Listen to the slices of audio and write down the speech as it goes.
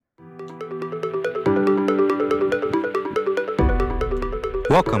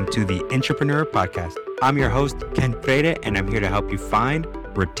Welcome to the Intrapreneur Podcast. I'm your host, Ken Freire, and I'm here to help you find,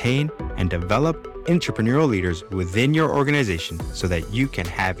 retain, and develop entrepreneurial leaders within your organization so that you can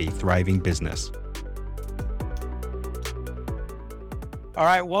have a thriving business. All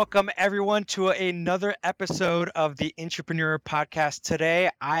right, welcome everyone to another episode of the Intrapreneur Podcast.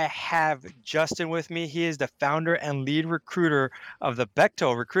 Today, I have Justin with me. He is the founder and lead recruiter of the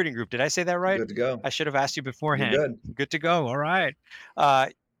Bechtel recruiting group. Did I say that right? Good to go. I should have asked you beforehand. You're good. Good to go. All right.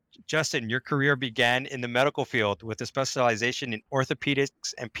 Justin, your career began in the medical field with a specialization in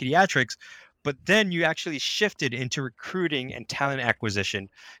orthopedics and pediatrics, but then you actually shifted into recruiting and talent acquisition.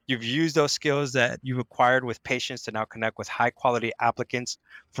 You've used those skills that you've acquired with patients to now connect with high quality applicants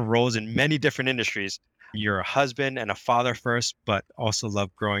for roles in many different industries. You're a husband and a father first, but also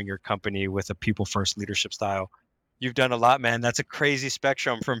love growing your company with a people first leadership style. You've done a lot, man. That's a crazy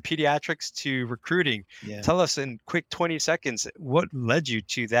spectrum from pediatrics to recruiting. Yeah. Tell us in quick 20 seconds, what led you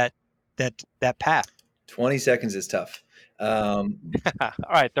to that path? 20 seconds is tough. All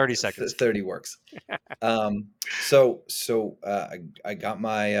right, 30 seconds. 30 works. I got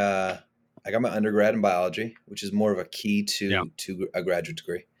my undergrad in biology, which is more of a key to a graduate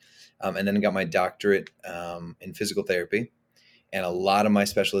degree. And then I got my doctorate in physical therapy. And a lot of my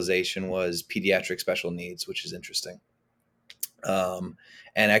specialization was pediatric special needs, which is interesting. And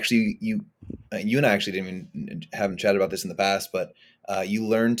actually, you and I actually haven't chatted about this in the past, but you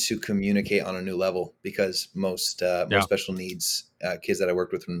learn to communicate on a new level because most special needs kids that I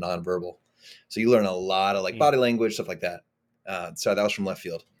worked with were nonverbal. So you learn a lot of body language, stuff like that. Sorry, that was from left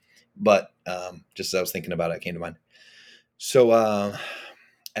field, but just as I was thinking about it, it came to mind. So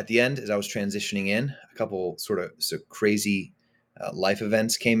at the end, as I was transitioning in, a couple sort of crazy life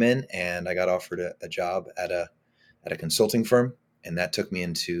events came in, and I got offered a job at a consulting firm, and that took me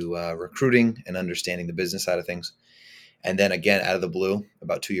into recruiting and understanding the business side of things. And then again, out of the blue,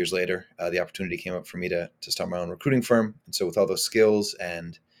 about 2 years later, the opportunity came up for me to start my own recruiting firm. And so with all those skills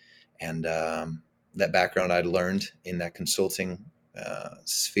and that background I'd learned in that consulting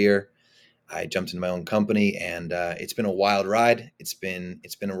sphere, I jumped into my own company, and it's been a wild ride. It's been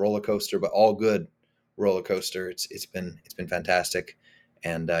a roller coaster, but all good roller coaster. It's been fantastic.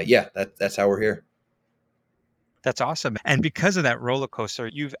 And that's how we're here. That's awesome. And because of that roller coaster,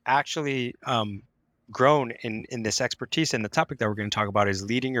 you've actually grown in this expertise. And the topic that we're going to talk about is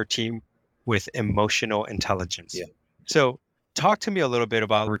leading your team with emotional intelligence. Yeah. So talk to me a little bit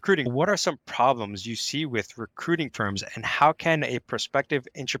about recruiting. What are some problems you see with recruiting firms, and how can a prospective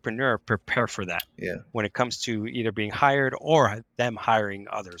entrepreneur prepare for that when it comes to either being hired or them hiring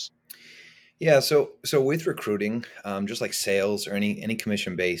others? Yeah. So with recruiting, just like sales or any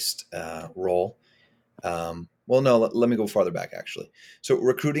commission-based role, let me go farther back, actually. So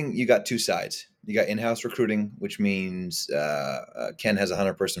recruiting, you got two sides. You got in-house recruiting, which means Ken has a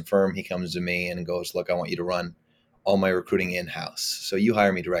 100-person firm. He comes to me and goes, look, I want you to run all my recruiting in-house. So you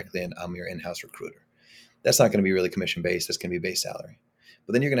hire me directly and I'm your in-house recruiter. That's not going to be really commission-based. That's going to be base salary.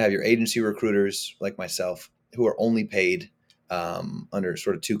 But then you're going to have your agency recruiters like myself who are only paid under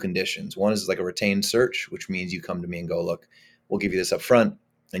sort of two conditions. One is like a retained search, which means you come to me and go, look, we'll give you this up front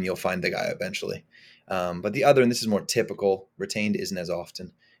and you'll find the guy eventually. But the other, and this is more typical, retained isn't as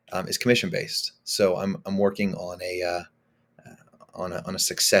often, is commission based. So I'm working on a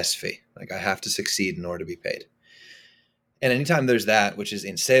success fee. Like I have to succeed in order to be paid. And anytime there's that, which is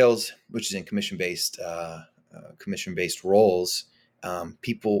in sales, which is in commission based roles,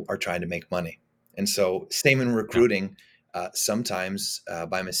 people are trying to make money. And so same in recruiting. Sometimes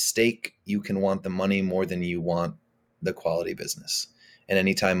by mistake, you can want the money more than you want the quality business. And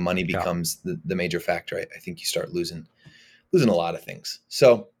anytime money becomes the major factor, I think you start losing a lot of things.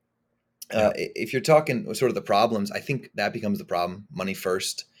 So if you're talking sort of the problems, I think that becomes the problem. Money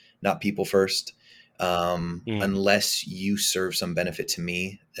first, not people first. Unless you serve some benefit to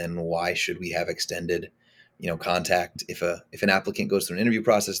me, then why should we have extended, contact? If an applicant goes through an interview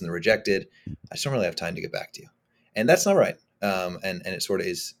process and they're rejected, I just don't really have time to get back to you. And that's not right. And it sort of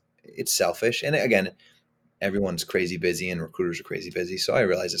is, it's selfish. And again, everyone's crazy busy and recruiters are crazy busy. So I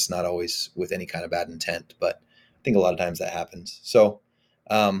realize it's not always with any kind of bad intent, but I think a lot of times that happens. So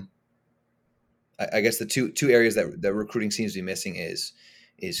I guess the two areas that recruiting seems to be missing is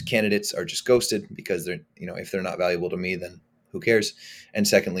candidates are just ghosted because they're, if they're not valuable to me, then who cares? And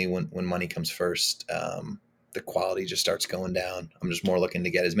secondly, when money comes first, the quality just starts going down. I'm just more looking to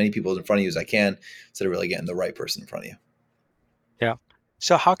get as many people in front of you as I can instead of really getting the right person in front of you. Yeah.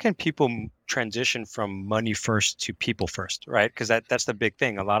 So how can people transition from money first to people first, right? Because that's the big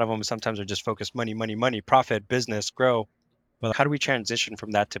thing. A lot of them sometimes are just focused money, profit, business, grow. Well, how do we transition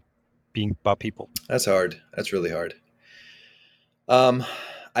from that to being about people? That's hard. That's really hard. Um,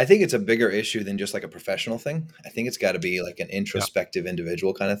 I think it's a bigger issue than just like a professional thing. I think it's got to be like an Yeah. introspective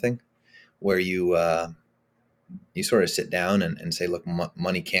individual kind of thing where you sort of sit down and say, look,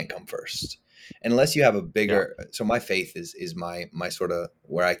 money can't come first unless you have a Yeah. bigger. So my faith is my sort of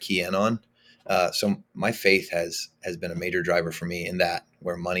where I key in on. So my faith has been a major driver for me in that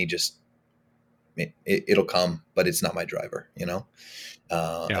where money just it'll come, but it's not my driver.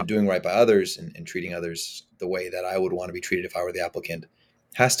 Yeah. Doing right by others and treating others the way that I would want to be treated if I were the applicant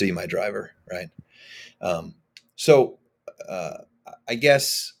has to be my driver, right? Um, so uh, I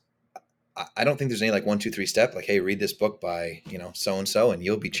guess I don't think there's any like 1, 2, 3 step like, hey, read this book by so and so, and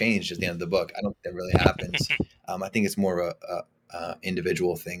you'll be changed at the end of the book. I don't think that really happens. I think it's more of a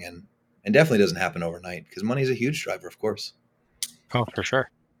individual thing, and definitely doesn't happen overnight because money is a huge driver, of course. Oh, for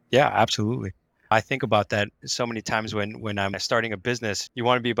sure. Yeah, absolutely. I think about that so many times when I'm starting a business. You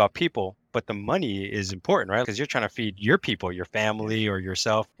want to be about people, but the money is important, right? Because you're trying to feed your people, your Yeah, family, or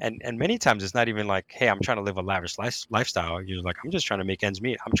yourself. And many times it's not even like, hey, I'm trying to live a lavish lifestyle. You're like, I'm just trying to make ends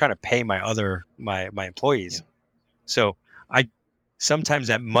meet. I'm trying to pay my yeah, employees. So I sometimes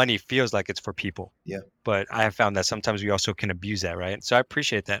that money feels like it's for people, yeah. but I have found that sometimes we also can abuse that, right? So I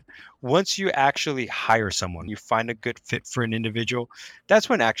appreciate that. Once you actually hire someone, you find a good fit for an individual, that's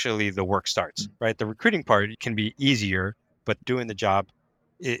when actually the work starts, Mm. right? The recruiting part can be easier, but doing the job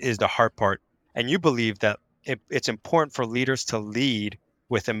is the hard part. And you believe that it's important for leaders to lead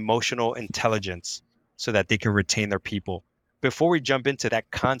with emotional intelligence so that they can retain their people. Before we jump into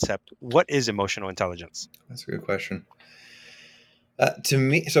that concept, what is emotional intelligence? That's a good question. To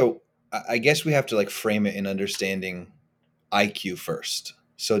me, so I guess we have to like frame it in understanding IQ first.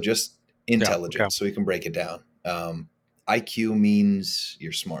 So just Yeah. Okay. intelligence, so we can break it down. IQ means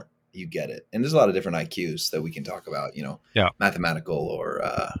you're smart, you get it, and there's a lot of different IQs that we can talk about. Yeah. Mathematical or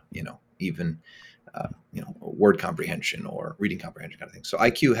even word comprehension or reading comprehension kind of thing. So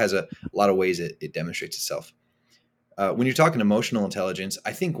IQ has a lot of ways it demonstrates itself. When you're talking emotional intelligence,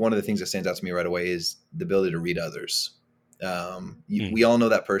 I think one of the things that stands out to me right away is the ability to read others. Mm, We all know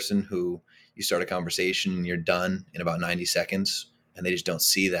that person who you start a conversation and you're done in about 90 seconds and they just don't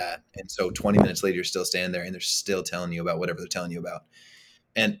see that. And so 20 minutes later, you're still standing there and they're still telling you about whatever they're telling you about.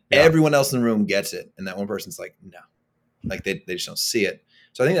 And yeah. everyone else in the room gets it. And that one person's like, no, like they just don't see it.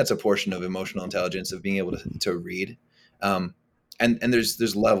 So I think that's a portion of emotional intelligence of being able to read. Um, and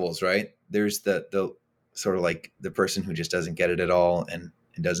there's levels, right? There's the sort of like the person who just doesn't get it at all and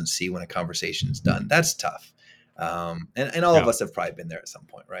doesn't see when a conversation's done. That's tough. And all of Yeah. us have probably been there at some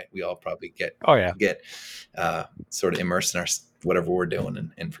point, right? We all probably Oh yeah. get sort of immersed in our whatever we're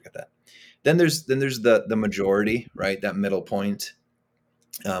doing and forget that. Then there's the majority, right? That middle point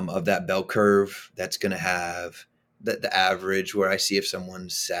of that bell curve that's going to have the average where I see if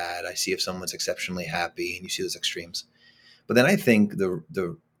someone's sad, I see if someone's exceptionally happy, and you see those extremes. But then I think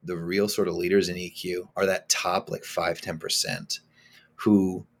the real sort of leaders in EQ are that top like 5-10%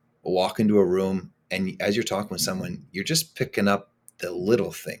 who walk into a room and as you're talking with someone, you're just picking up the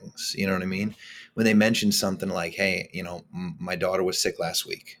little things. You know what I mean? When they mention something like, hey, my daughter was sick last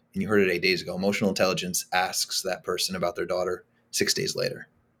week and you heard it 8 days ago, emotional intelligence asks that person about their daughter 6 days later.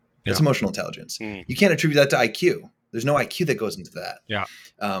 That's Yeah. emotional intelligence. Mm, You can't attribute that to IQ. There's no IQ that goes into that. yeah.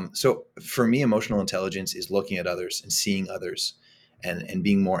 So for me, emotional intelligence is looking at others and seeing others and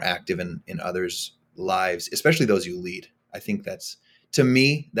being more active in others' lives, especially those you lead. I think that's to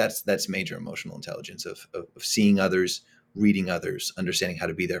me, that's major emotional intelligence of seeing others, reading others, understanding how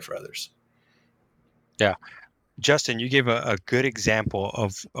to be there for others. Yeah. Justin, you gave a good example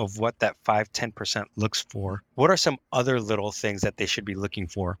of what that 5-10% looks for. What are some other little things that they should be looking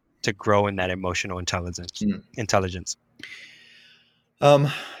for to grow in that emotional intelligence? Mm. Intelligence. Um,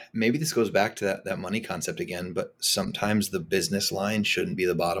 Maybe this goes back to that money concept again, but sometimes the business line shouldn't be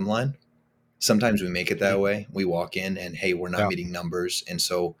the bottom line. Sometimes we make it that Mm, way. We walk in and hey, we're not yeah. meeting numbers. And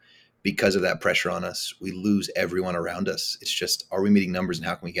so because of that pressure on us, we lose everyone around us. It's just, are we meeting numbers and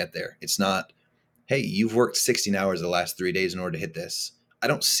how can we get there? It's not, hey, you've worked 16 hours the last 3 days in order to hit this. I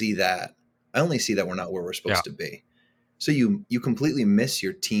don't see that. I only see that we're not where we're Yeah. supposed to be. So you completely miss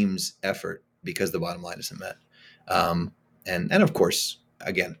your team's effort because the bottom line isn't met. Um, and of course,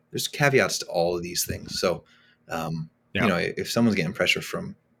 again, there's caveats to all of these things. So, Yeah. if someone's getting pressure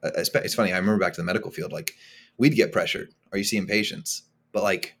from, it's funny. I remember back to the medical field, like we'd get pressured. Are you seeing patients? But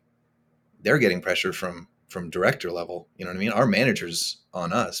like they're getting pressure from director level. You know what I mean? Our managers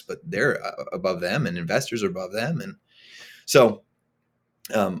on us, but they're above them, and investors are above them, and so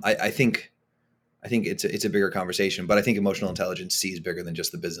I think it's a bigger conversation, but I think emotional intelligence sees bigger than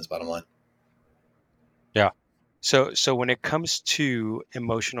just the business bottom line. Yeah. So when it comes to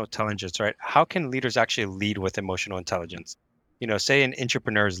emotional intelligence, right? How can leaders actually lead with emotional intelligence? say an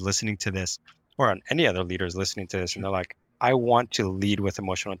entrepreneur is listening to this, or on any other leaders listening to this, and they're like, I want to lead with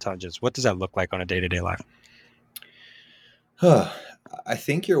emotional intelligence. What does that look like on a day-to-day life? I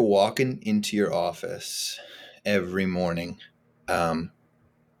think you're walking into your office every morning, um,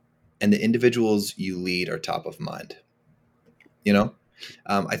 and the individuals you lead are top of mind. You know,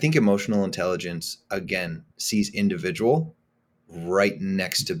 I think emotional intelligence again sees individual right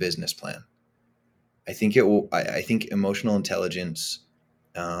next to business plan. I think it will. I think emotional intelligence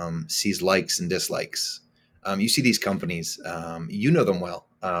sees likes and dislikes. You see these companies, you know them well.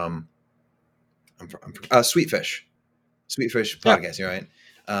 Sweetfish. Sweetfish Yeah, podcast, right?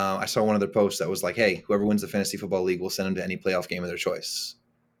 I saw one of their posts that was like, "Hey, whoever wins the fantasy football league, we'll send them to any playoff game of their choice."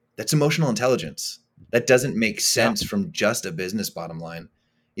 That's emotional intelligence. That doesn't make yeah, sense from just a business bottom line.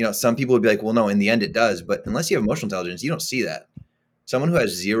 Some people would be like, "Well, no, in the end, it does." But unless you have emotional intelligence, you don't see that. Someone who has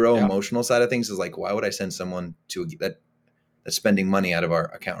zero yeah, emotional side of things is like, "Why would I send someone to that's spending money out of our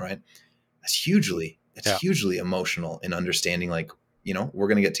account?" Right? That's yeah, hugely emotional in understanding, like, we're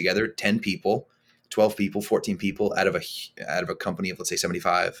going to get together 10 people, 12 people, 14 people out of a company of, let's say,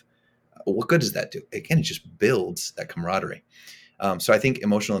 75. What good does that do? Again, it just builds that camaraderie. So I think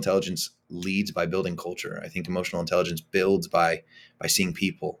emotional intelligence leads by building culture. I think emotional intelligence builds by seeing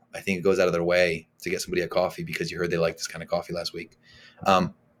people. I think it goes out of their way to get somebody a coffee because you heard they liked this kind of coffee last week.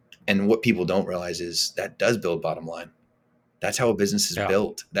 um, and what people don't realize is that does build bottom line. That's how a business is yeah.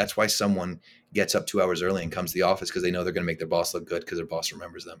 built. That's why someone gets up 2 hours early and comes to the office, because they know they're going to make their boss look good because their boss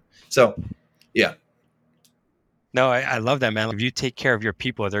remembers them. So, yeah, No, I love that, man. If you take care of your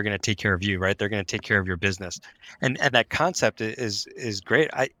people, they're going to take care of you, right? They're going to take care of your business, and that concept is great.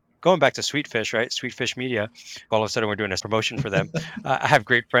 I Going back to Sweetfish, right? Sweetfish Media. All of a sudden, we're doing a promotion for them. I have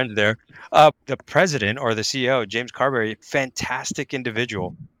great friends there. The president or the CEO, James Carberry, fantastic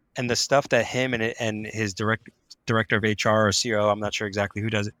individual, and the stuff that him and his director of HR or COO, I'm not sure exactly who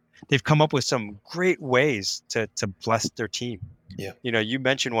does it. They've come up with some great ways to bless their team. yeah, You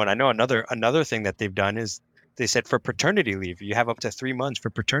mentioned one. I know another thing that they've done is they said for paternity leave, you have up to 3 months for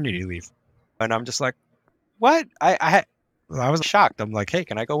paternity leave. And I'm just like, what? I was shocked. I'm like, hey,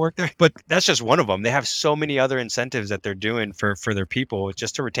 can I go work there? But that's just one of them. They have so many other incentives that they're doing for their people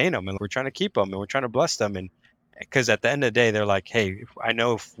just to retain them, and we're trying to keep them, and we're trying to bless them, and because at the end of the day, they're like, hey, I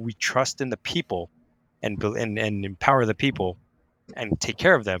know if we trust in the people and empower the people and take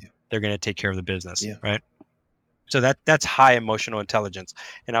care of them, yeah, they're going to take care of the business, yeah, right? So that's high emotional intelligence.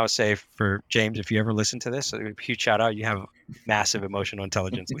 And I would say for James, if you ever listen to this, a huge shout out. You have massive emotional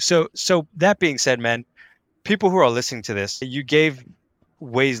intelligence. So that being said, man, people who are listening to this, you gave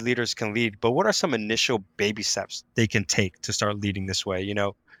ways leaders can lead, but what are some initial baby steps they can take to start leading this way?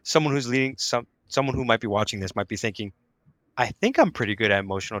 Someone who's leading someone who might be watching this might be thinking, I think I'm pretty good at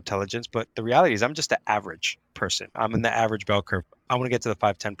emotional intelligence, but the reality is I'm just an average person. I'm in the average bell curve. I want to get to the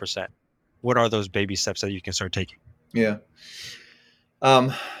 5-10%. What are those baby steps that you can start taking? yeah.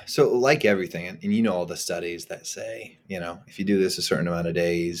 Um, so like everything, and all the studies that say, if you do this a certain amount of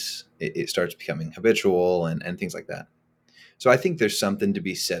days, it starts becoming habitual, and things like that. So I think there's something to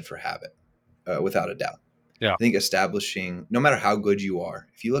be said for habit, without a doubt. Yeah. I think establishing, no matter how good you are,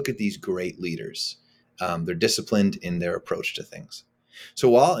 if you look at these great leaders, they're disciplined in their approach to things. So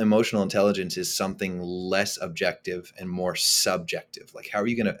while emotional intelligence is something less objective and more subjective, like how are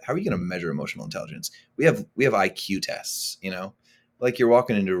you gonna measure emotional intelligence? We have IQ tests, like you're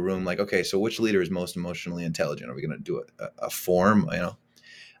walking into a room, like, okay, so which leader is most emotionally intelligent? Are we gonna do a form?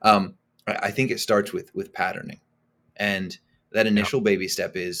 I think it starts with patterning, and that Yeah. initial baby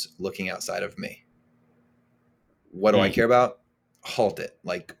step is looking outside of me. What do I Mm, care about? Halt it.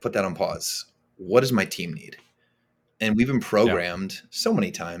 Like, put that on pause. What does my team need? And we've been yeah. programmed so many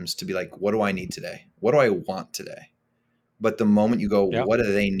times to be like, what do I need today? What do I want today? But the moment you go, Yeah. what do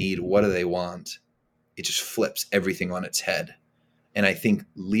they need? What do they want? It just flips everything on its head. And I think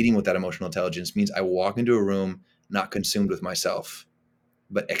leading with that emotional intelligence means I walk into a room not consumed with myself,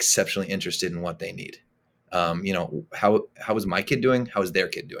 but exceptionally interested in what they need. How is my kid doing? How is their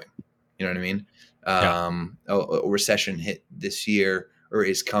kid doing? You know what I mean? Yeah. A recession hit this year or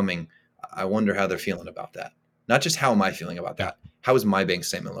is coming. I wonder how they're feeling about that. Not just how am I feeling about Yeah. that. How is my bank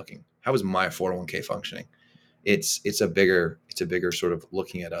statement looking? How is my 401k functioning? It's a bigger sort of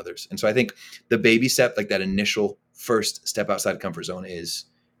looking at others. And so I think the baby step, like that initial first step outside comfort zone, is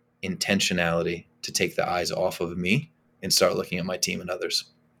intentionality to take the eyes off of me and start looking at my team and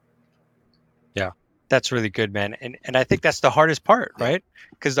others. Yeah. That's really good, man. And I think that's the hardest part, Yeah. right?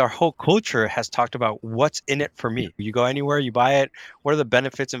 Because our whole culture has talked about what's in it for Yeah. me. You go anywhere, you buy it. What are the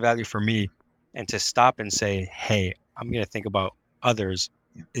benefits and value for me? And to stop and say, hey, I'm going to think about others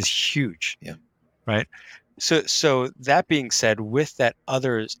Yeah. is huge, Yeah. right? So that being said, with that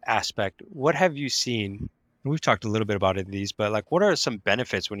others aspect, what have you seen? We've talked a little bit about it in these, but like, what are some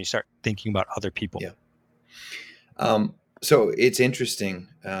benefits when you start thinking about other people? Yeah. So it's interesting.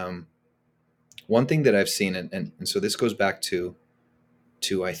 One thing that I've seen, and so this goes back to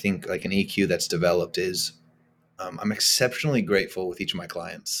I think like an EQ that's developed is I'm exceptionally grateful with each of my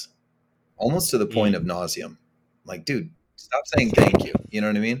clients, almost to the point of Mm, nauseum. Like, dude, stop saying thank you. You know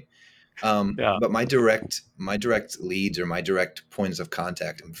what I mean? yeah, But my direct leads or my direct points of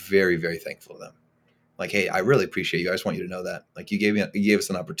contact, I'm very, very thankful to them. Like, hey, I really appreciate you. I just want you to know that. Like, you gave us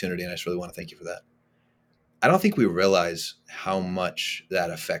an opportunity, and I just really want to thank you for that. I don't think we realize how much that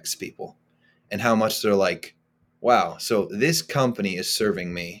affects people and how much they're like, wow, so this company is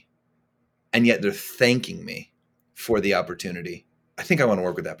serving me and yet they're thanking me for the opportunity. I think I want to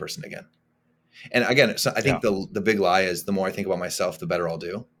work with that person again. And again, so I yeah, think the big lie is the more I think about myself, the better I'll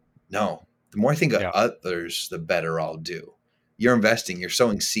do. No, the more I think of yeah, others, the better I'll do. You're investing, you're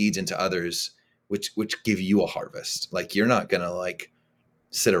sowing seeds into others, which give you a harvest. Like you're not gonna like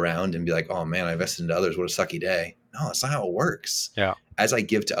sit around and be like, oh man, I invested into others. What a sucky day. No, that's not how it works. yeah, As I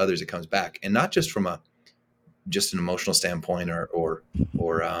give to others, it comes back, and not just from a just an emotional standpoint or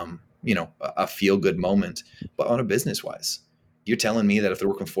a feel good moment, but on a business wise. You're telling me that if they're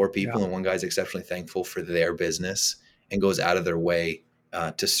working with four yeah, people and one guy's exceptionally thankful for their business and goes out of their way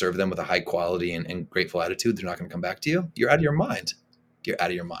to serve them with a high quality and grateful attitude, they're not going to come back to you. You're out of your mind. You're out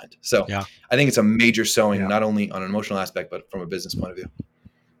of your mind. So yeah. I think it's a major sowing, Yeah. not only on an emotional aspect, but from a business point of view.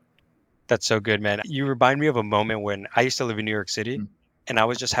 That's so good, man. You remind me of a moment when I used to live in New York City Mm, and I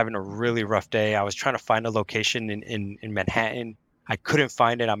was just having a really rough day. I was trying to find a location in Manhattan. I couldn't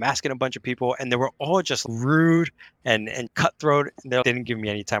find it. I'm asking a bunch of people and they were all just rude and cutthroat. And they didn't give me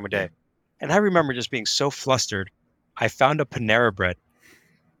any time of yeah. day. And I remember just being so flustered. I found a Panera Bread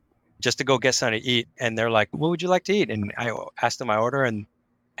just to go get something to eat. And they're like, "What would you like to eat?" And I asked them my order and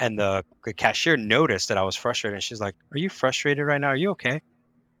the cashier noticed that I was frustrated. And she's like, "Are you frustrated right now? Are you okay?"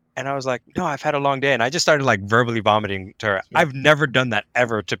 And I was like, "No, I've had a long day." And I just started like verbally vomiting to her. Sure. I've never done that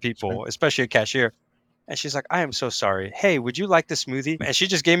ever to Sure. people, especially a cashier. And she's like, "I am so sorry. Hey, would you like the smoothie?" And she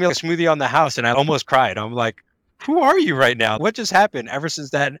just gave me a smoothie on the house and I almost cried. I'm like, "Who are you right now? What just happened?" Ever since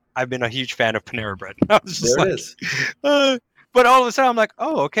then, I've been a huge fan of Panera Bread. I was just There it like, is. uh, but all of a sudden I'm like,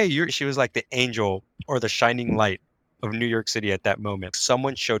 "Oh, okay." She was like the angel or the shining light of New York City at that moment.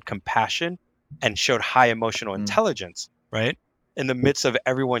 Someone showed compassion and showed high emotional Mm, intelligence, right? In the midst of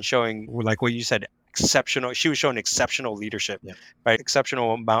everyone showing, like what you said, exceptional, she was showing exceptional leadership, yeah. right?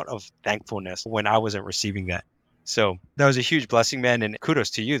 Exceptional amount of thankfulness when I wasn't receiving that. So that was a huge blessing, man. And kudos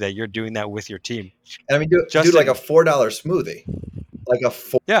to you that you're doing that with your team. And I mean, do like Justin, a $4 smoothie, like a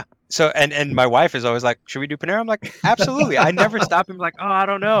four. yeah. So and my wife is always like, "Should we do Panera?" I'm like, "Absolutely." I never stop and be like, "Oh, I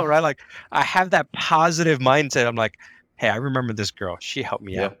don't know," right? Like I have that positive mindset. I'm like, "Hey, I remember this girl. She helped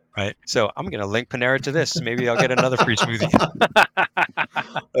me Yeah. out, right?" So I'm gonna link Panera to this. Maybe I'll get another free smoothie.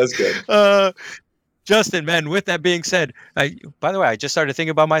 That's good. uh, Justin, man. With that being said, by the way, I just started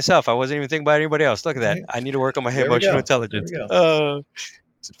thinking about myself. I wasn't even thinking about anybody else. Look at that. Right? I need to work on my There we emotional go. There we intelligence. go.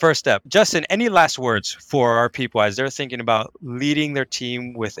 First step. Justin, any last words for our people as they're thinking about leading their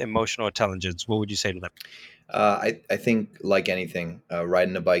team with emotional intelligence? What would you say to them? I think like anything,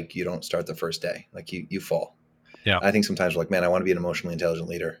 riding a bike, you don't start the first day. Like you fall. Yeah, I think sometimes we're like, man, I want to be an emotionally intelligent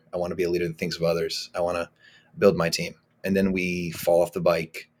leader. I want to be a leader that thinks of others. I want to build my team. And then we fall off the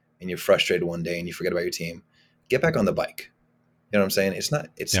bike and you're frustrated one day and you forget about your team. Get back on the bike. You know what I'm saying?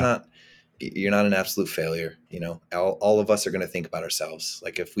 It's yeah, not, you're not an absolute failure. You know, all of us are going to think about ourselves.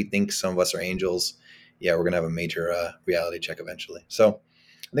 Like if we think some of us are angels, yeah, we're going to have a major reality check eventually. So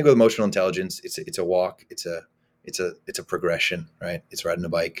I think with emotional intelligence, it's a walk. It's a progression, right? It's riding a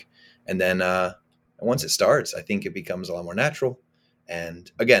bike. And then, once it starts, I think it becomes a lot more natural.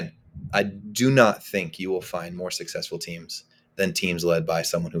 And again, I do not think you will find more successful teams than teams led by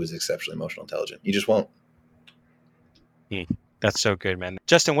someone who is exceptionally emotional intelligent. You just won't. mm. That's so good, man.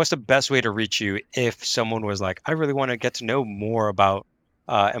 Justin, what's the best way to reach you if someone was like, I really want to get to know more about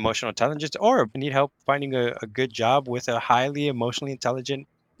emotional intelligence or need help finding a good job with a highly emotionally intelligent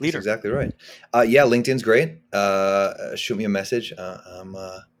That's leader? exactly right. Yeah, LinkedIn's great. Shoot me a message.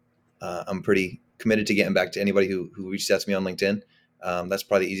 I'm pretty committed to getting back to anybody who reaches out to me on LinkedIn. That's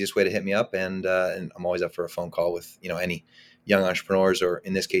probably the easiest way to hit me up, and I'm always up for a phone call with any young entrepreneurs or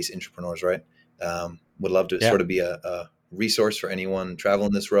in this case intrapreneurs. Right? Would love to Yeah, sort of be a resource for anyone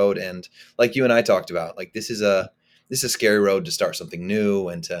traveling this road. And like you and I talked about, like this is a scary road to start something new,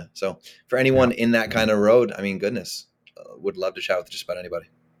 and so for yeah. anyone in that kind of road, I mean, goodness, would love to chat with just about anybody.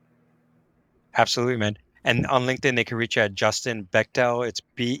 Absolutely, man. And on LinkedIn, they can reach you at Justin Bechtel. It's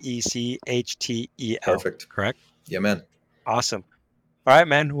Bechtel, Perfect. correct? Yeah, man. Awesome. All right,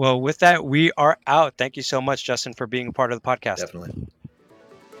 man. Well, with that, we are out. Thank you so much, Justin, for being a part of the podcast. Definitely.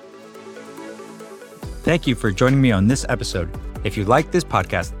 Thank you for joining me on this episode. If you like this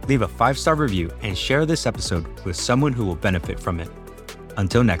podcast, leave a 5-star review and share this episode with someone who will benefit from it.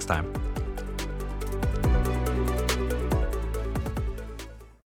 Until next time.